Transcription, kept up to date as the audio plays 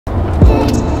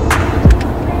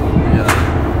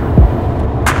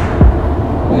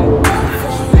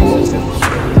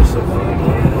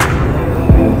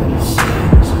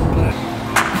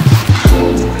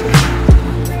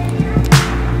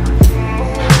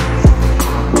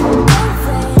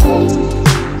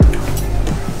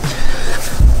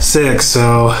Sick.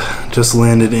 So just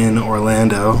landed in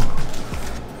Orlando.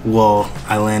 Well,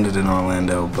 I landed in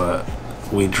Orlando, but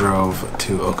we drove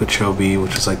to Okeechobee,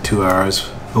 which is like 2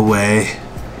 hours away,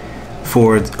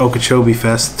 for Okeechobee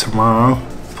Fest tomorrow.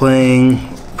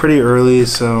 Playing pretty early,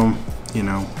 so you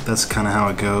know that's kind of how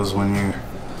it goes when you're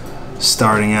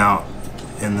starting out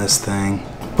in this thing.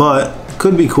 But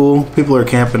could be cool. People are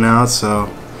camping out, so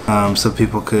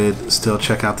people could still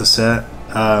check out the set.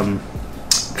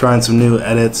 Trying some new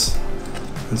edits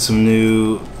and some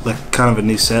new, like kind of a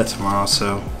new set tomorrow,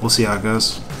 so we'll see how it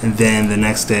goes. And then the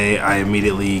next day I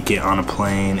immediately get on a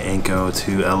plane and go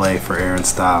to LA for Air and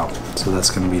Style, so that's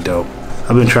gonna be dope.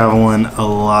 I've been traveling a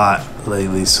lot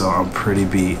lately, so I'm pretty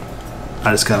beat.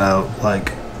 I just gotta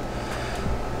like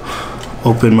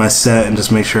open my set and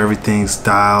just make sure everything's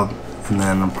dialed, and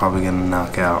then I'm probably gonna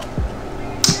knock out.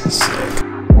 Sick.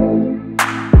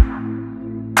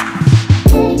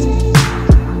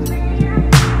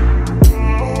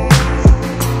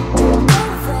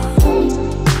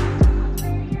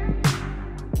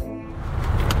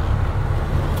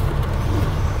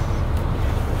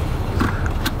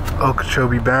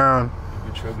 Okeechobee bound.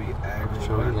 Okeechobee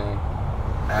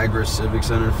Agri Civic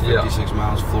Center, 56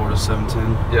 miles, Florida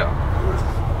 710. Yeah.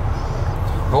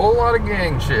 Whole lot of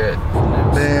gang shit.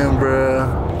 Damn, bruh.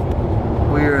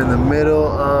 We are in the middle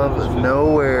of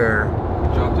nowhere.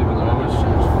 Dropped even the lowest.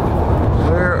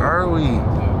 Where are we?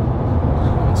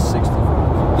 65.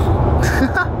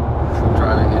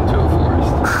 Driving into a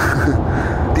forest.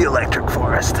 The electric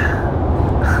forest.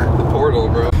 The portal,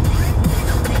 bro.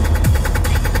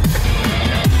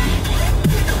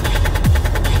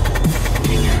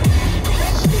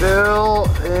 Still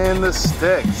in the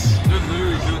sticks. They're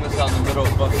literally doing this out in the middle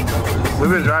of fucking nowhere.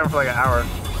 We've been driving for like an hour.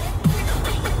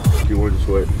 You want to just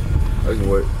wait? I can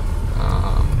wait.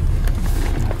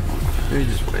 Maybe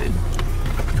just wait.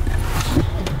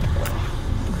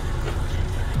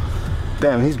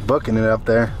 Damn, he's booking it up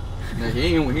there. Nah,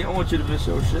 he don't want you to miss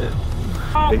your shit.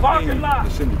 Oh, parking lot.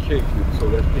 It's in the kick, so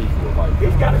let's pay for it. Like,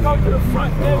 He's got to go to the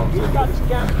front there. He's got to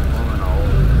scan.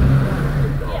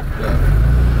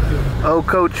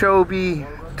 Okeechobee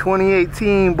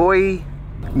 2018, boy.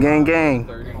 Gang, gang.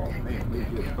 You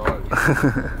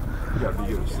got to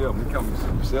get a 7. We coming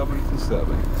from 70 to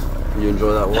 7. You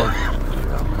enjoy that walk?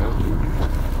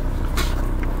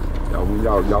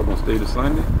 Y'all gonna stay to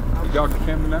Sunday? Y'all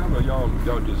camping now, or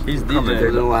y'all just? He's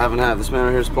DJing. No, I haven't had this man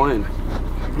right here is playing.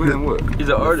 Playing what? He's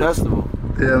an artist. Festival.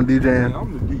 Yeah, I'm DJing.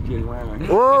 I'm the DJ around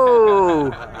here.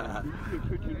 Whoa!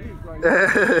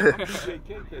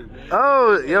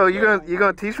 Oh, yo, you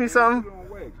gonna teach me something?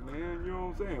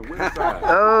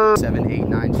 Oh. 7, 8,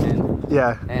 9, 10.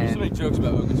 Yeah. And used to make jokes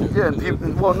about Okeechobee. Yeah, and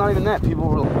people, well, not even that. People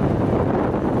were.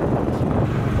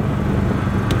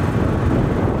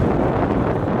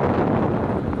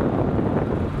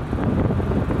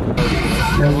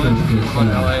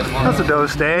 That's a dope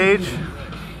stage.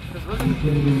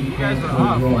 You guys were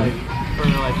off like for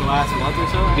like the last month or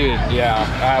so? Dude,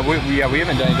 yeah. We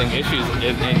haven't done anything. Issues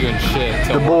ain't doing shit.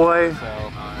 The boy.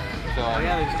 So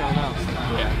Yeah, they just don't know.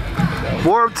 yeah.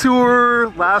 Warped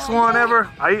Tour, last one ever.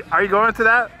 Are you going to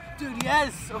that? Dude,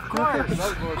 yes, of course.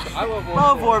 I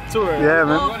Love Warped Tour. Yeah,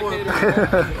 man. Love Warped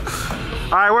Tour.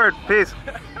 All right, word. Peace. All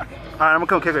right, I'm gonna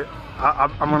come kick it.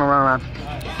 I'm gonna run around.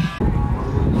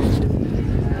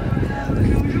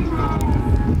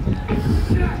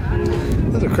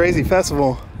 This is a crazy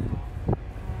festival.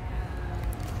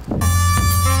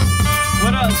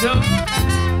 What up, dude?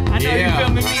 I know you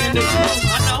filming me in the room.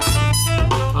 I know.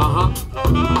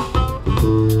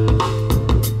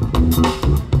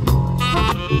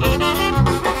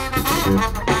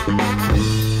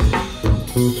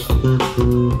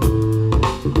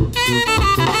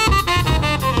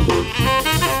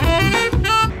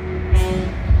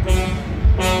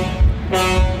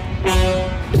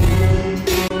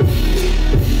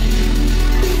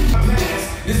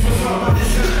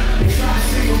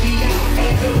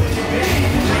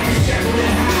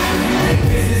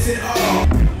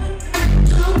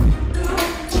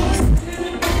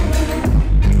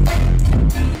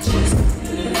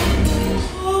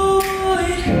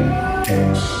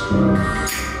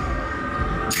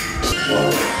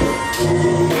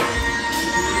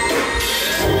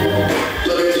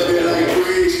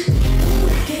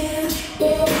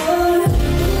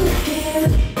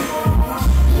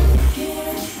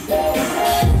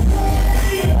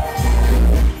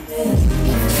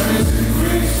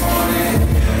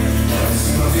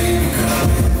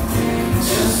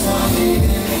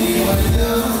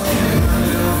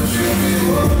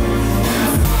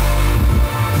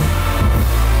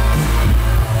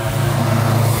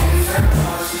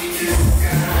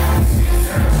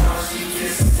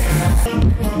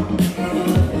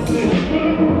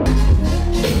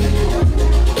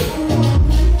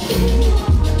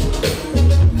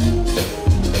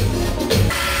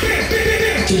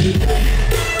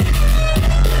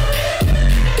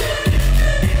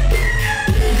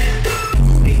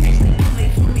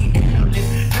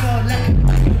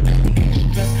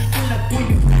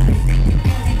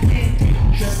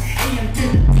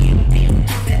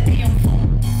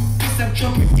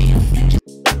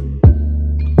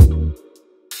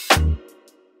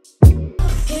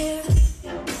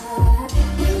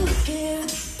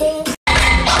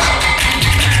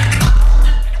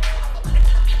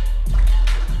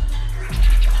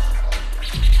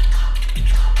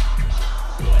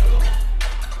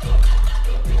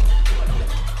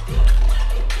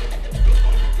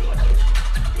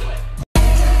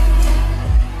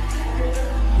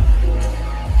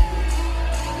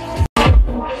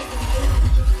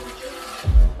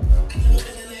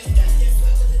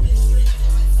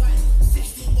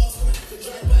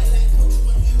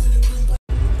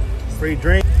 free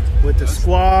drink with the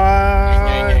squad.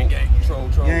 Gang, gang,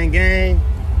 gang. Gang, gang.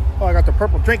 Oh, I got the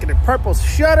purple drink and the purple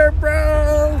shutter,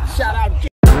 bro. Shout out.